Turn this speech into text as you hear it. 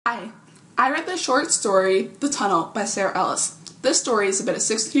I read the short story, The Tunnel by Sarah Ellis. This story is about a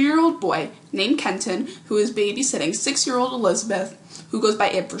 16-year-old boy named Kenton who is babysitting 6-year-old Elizabeth, who goes by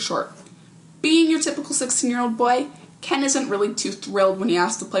Ib for short. Being your typical 16-year-old boy, Ken isn't really too thrilled when he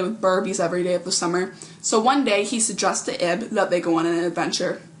has to play with Barbies every day of the summer, so one day he suggests to Ib that they go on an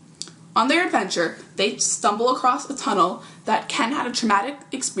adventure. On their adventure, they stumble across a tunnel that Ken had a traumatic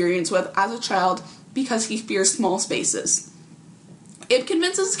experience with as a child because he fears small spaces. Ib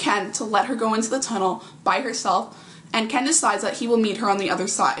convinces Ken to let her go into the tunnel by herself, and Ken decides that he will meet her on the other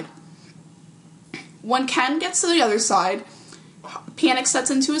side. When Ken gets to the other side, panic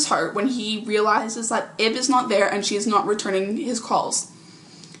sets into his heart when he realizes that Ib is not there and she is not returning his calls.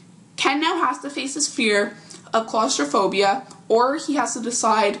 Ken now has to face his fear of claustrophobia, or he has to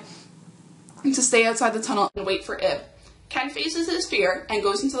decide to stay outside the tunnel and wait for Ib. Ken faces his fear and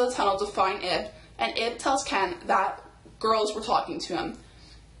goes into the tunnel to find Ib, and Ib tells Ken that girls were talking to him.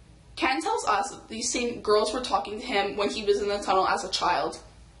 Ken tells us that these same girls were talking to him when he was in the tunnel as a child.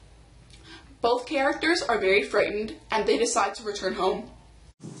 Both characters are very frightened, and they decide to return home.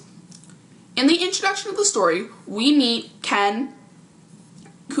 In the introduction of the story, we meet Ken,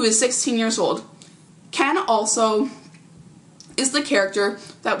 who is 16 years old. Ken also is the character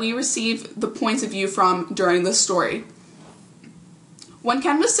that we receive the points of view from during this story. When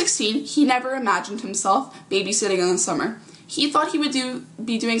Ken was 16, he never imagined himself babysitting in the summer. He thought he would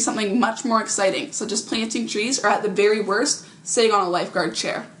be doing something much more exciting, such as planting trees or at the very worst, sitting on a lifeguard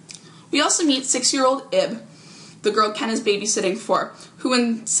chair. We also meet 6-year-old Ib, the girl Ken is babysitting for, who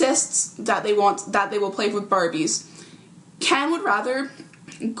insists that they will play with Barbies. Ken would rather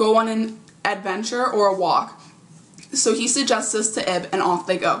go on an adventure or a walk, so he suggests this to Ib, and off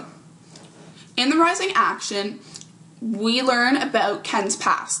they go. In the rising action, we learn about Ken's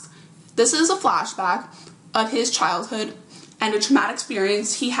past. This is a flashback of his childhood and a traumatic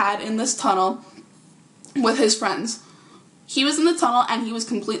experience he had in this tunnel with his friends. He was in the tunnel and he was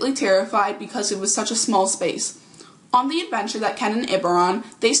completely terrified because it was such a small space. On the adventure that Ken and Ib are on,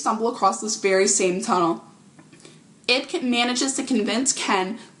 they stumble across this very same tunnel. Ib manages to convince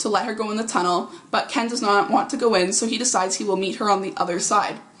Ken to let her go in the tunnel, but Ken does not want to go in, so he decides he will meet her on the other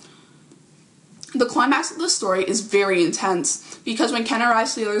side. The climax of the story is very intense, because when Ken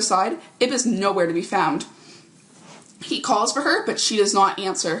arrives to the other side, Ib is nowhere to be found. He calls for her, but she does not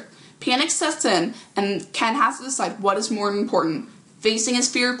answer. Panic sets in, and Ken has to decide what is more important, facing his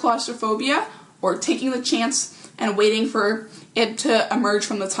fear of claustrophobia, or taking the chance and waiting for Ib to emerge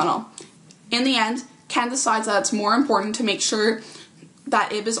from the tunnel. In the end, Ken decides that it's more important to make sure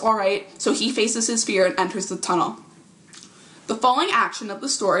that Ib is alright, so he faces his fear and enters the tunnel. The following action of the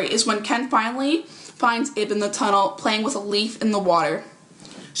story is when Ken finally finds Ib in the tunnel playing with a leaf in the water.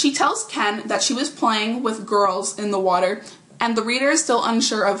 She tells Ken that she was playing with girls in the water, and the reader is still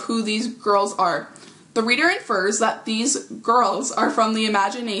unsure of who these girls are. The reader infers that these girls are from the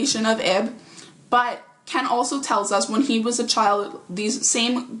imagination of Ib, but Ken also tells us when he was a child, these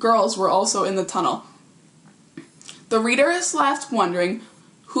same girls were also in the tunnel. The reader is left wondering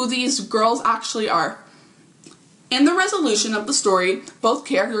who these girls actually are. In the resolution of the story, both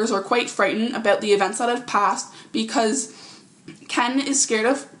characters are quite frightened about the events that have passed because Ken is scared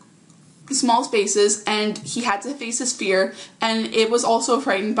of small spaces and he had to face his fear, and Ib was also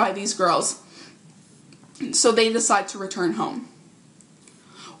frightened by these girls. So they decide to return home.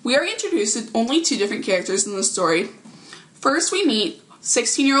 We are introduced to only 2 different characters in the story. First, we meet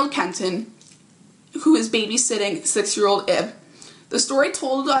 16-year-old Kenton, who is babysitting 6-year-old Ib. The story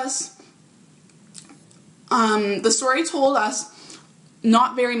told us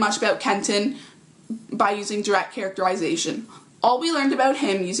not very much about Kenton by using direct characterization. All we learned about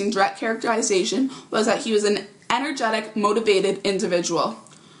him using direct characterization was that he was an energetic, motivated individual.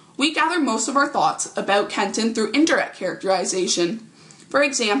 We gather most of our thoughts about Kenton through indirect characterization. For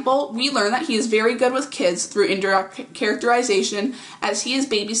example, we learn that he is very good with kids through indirect characterization, as he is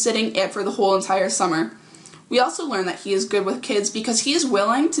babysitting Ib for the whole entire summer. We also learn that he is good with kids because he is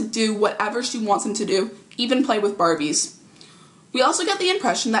willing to do whatever she wants him to do, even play with Barbies. We also get the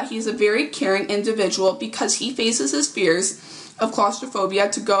impression that he is a very caring individual because he faces his fears of claustrophobia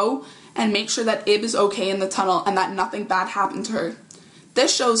to go and make sure that Ib is okay in the tunnel and that nothing bad happened to her.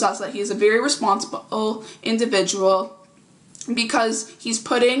 This shows us that he is a very responsible individual because he's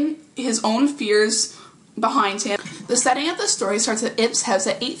putting his own fears behind him. The setting of the story starts at Ib's house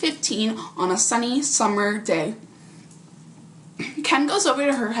at 8:15 on a sunny summer day. Ken goes over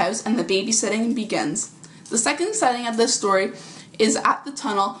to her house and the babysitting begins. The second setting of this story is at the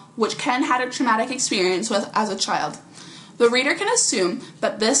tunnel, which Ken had a traumatic experience with as a child. The reader can assume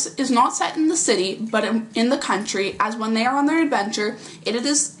that this is not set in the city, but in the country, as when they are on their adventure, it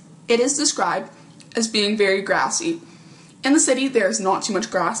it is described as being very grassy. In the city, there is not too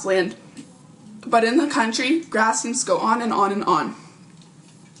much grassland, but in the country, grass seems to go on and on and on.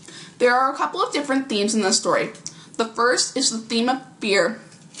 There are a couple of different themes in this story. The first is the theme of fear,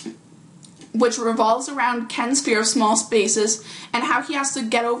 which revolves around Ken's fear of small spaces and how he has to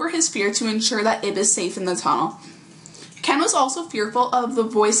get over his fear to ensure that Ib is safe in the tunnel. Ken was also fearful of the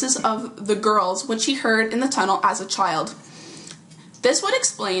voices of the girls, which he heard in the tunnel as a child. This would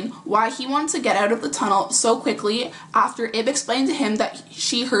explain why he wanted to get out of the tunnel so quickly after Ib explained to him that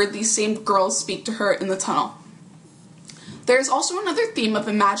she heard these same girls speak to her in the tunnel. There is also another theme of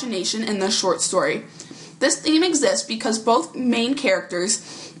imagination in this short story. This theme exists because both main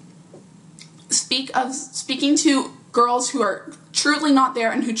characters speaking to girls who are truly not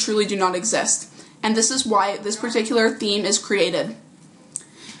there and who truly do not exist. And this is why this particular theme is created.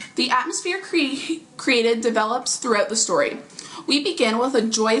 The atmosphere created develops throughout the story. We begin with a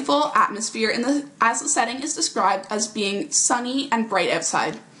joyful atmosphere as the setting is described as being sunny and bright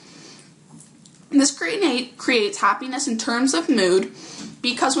outside. This creates happiness in terms of mood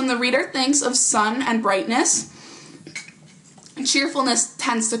because when the reader thinks of sun and brightness, cheerfulness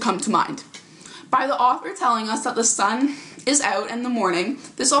tends to come to mind. By the author telling us that the sun is out in the morning,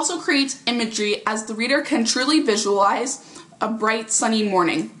 this also creates imagery as the reader can truly visualize a bright sunny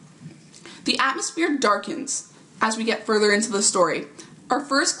morning. The atmosphere darkens as we get further into the story. Our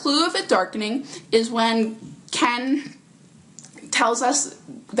first clue of it darkening is when Ken tells us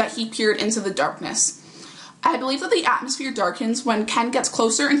that he peered into the darkness. I believe that the atmosphere darkens when Ken gets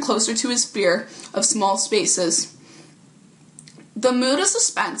closer and closer to his fear of small spaces. The mood of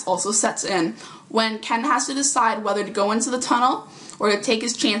suspense also sets in when Ken has to decide whether to go into the tunnel or to take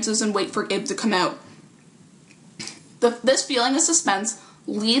his chances and wait for Ib to come out. This feeling of suspense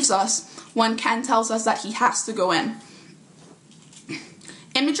leaves us when Ken tells us that he has to go in.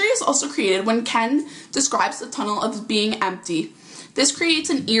 Imagery is also created when Ken describes the tunnel as being empty. This creates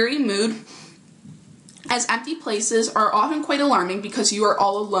an eerie mood as empty places are often quite alarming because you are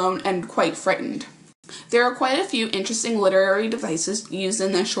all alone and quite frightened. There are quite a few interesting literary devices used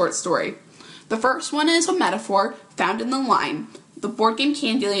in this short story. The first one is a metaphor found in the line, "The board game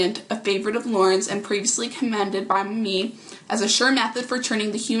Candyland, a favorite of Lauren's and previously commended by me as a sure method for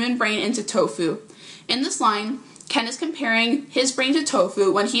turning the human brain into tofu." In this line, Ken is comparing his brain to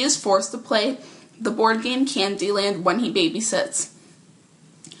tofu when he is forced to play the board game Candyland when he babysits.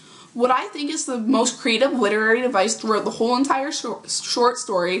 What I think is the most creative literary device throughout the whole entire short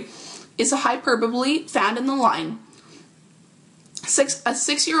story is a hyperbole found in the line. A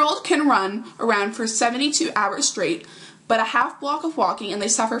 6-year-old can run around for 72 hours straight, but a half block of walking and they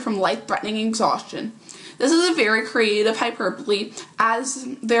suffer from life-threatening exhaustion. This is a very creative hyperbole as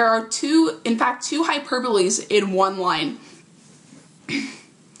there are two hyperboles in one line.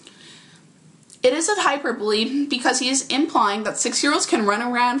 It is a hyperbole because he is implying that 6-year-olds can run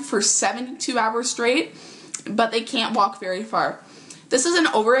around for 72 hours straight, but they can't walk very far. This is an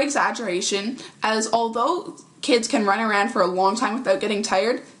over-exaggeration, as although kids can run around for a long time without getting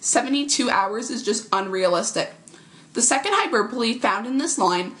tired, 72 hours is just unrealistic. The second hyperbole found in this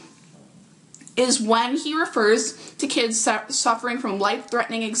line is when he refers to kids suffering from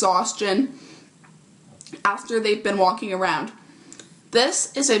life-threatening exhaustion after they've been walking around.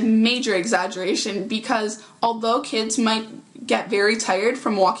 This is a major exaggeration because although kids might get very tired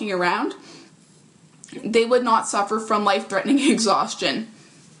from walking around, they would not suffer from life-threatening exhaustion.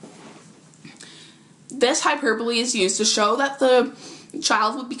 This hyperbole is used to show that the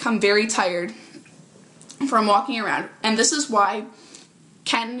child would become very tired from walking around, and this is why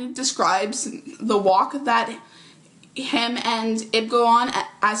Ken describes the walk that him and Ib go on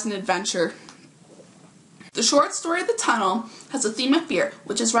as an adventure. The short story, The Tunnel, has a theme of fear,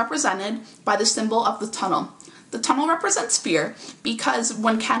 which is represented by the symbol of the tunnel. The tunnel represents fear because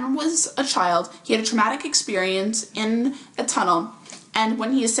when Ken was a child, he had a traumatic experience in a tunnel, and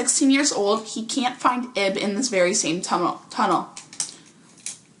when he is 16 years old, he can't find Ib in this very same tunnel.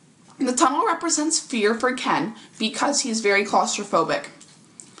 The tunnel represents fear for Ken because he is very claustrophobic.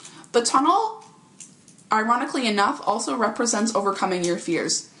 The tunnel, ironically enough, also represents overcoming your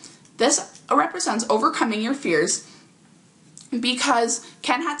fears. This represents overcoming your fears because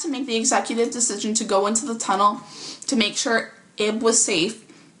Ken had to make the executive decision to go into the tunnel to make sure Ib was safe,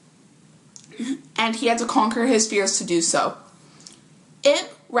 and he had to conquer his fears to do so. Ib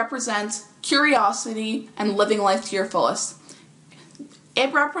represents curiosity and living life to your fullest.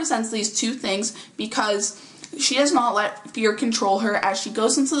 Ib represents these two things because she does not let fear control her as she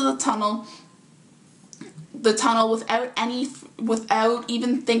goes into the tunnel without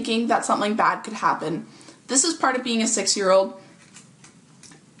even thinking that something bad could happen. This is part of being a 6-year-old,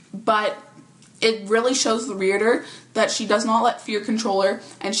 but it really shows the reader that she does not let fear control her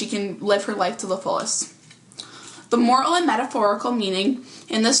and she can live her life to the fullest. The moral and metaphorical meaning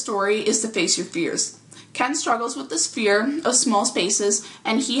in this story is to face your fears. Ken struggles with this fear of small spaces,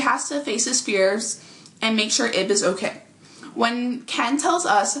 and he has to face his fears and make sure Ib is okay. When Ken tells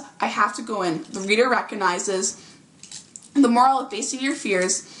us, "I have to go in," the reader recognizes the moral of facing your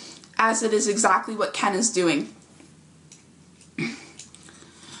fears, as it is exactly what Ken is doing.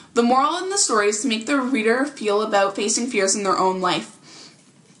 The moral in the story is to make the reader feel about facing fears in their own life.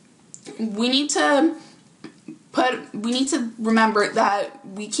 We need to remember that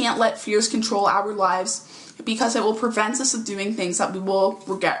we can't let fears control our lives, because it will prevent us from doing things that we will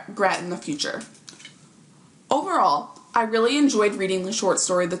regret in the future. Overall, I really enjoyed reading the short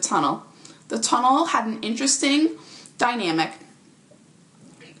story, The Tunnel. The Tunnel had an interesting dynamic.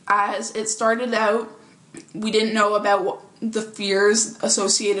 As it started out, we didn't know about the fears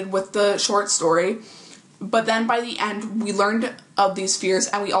associated with the short story, but then by the end we learned of these fears,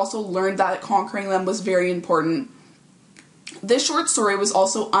 and we also learned that conquering them was very important. This short story was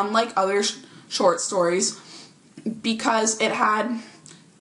also unlike other short stories because it had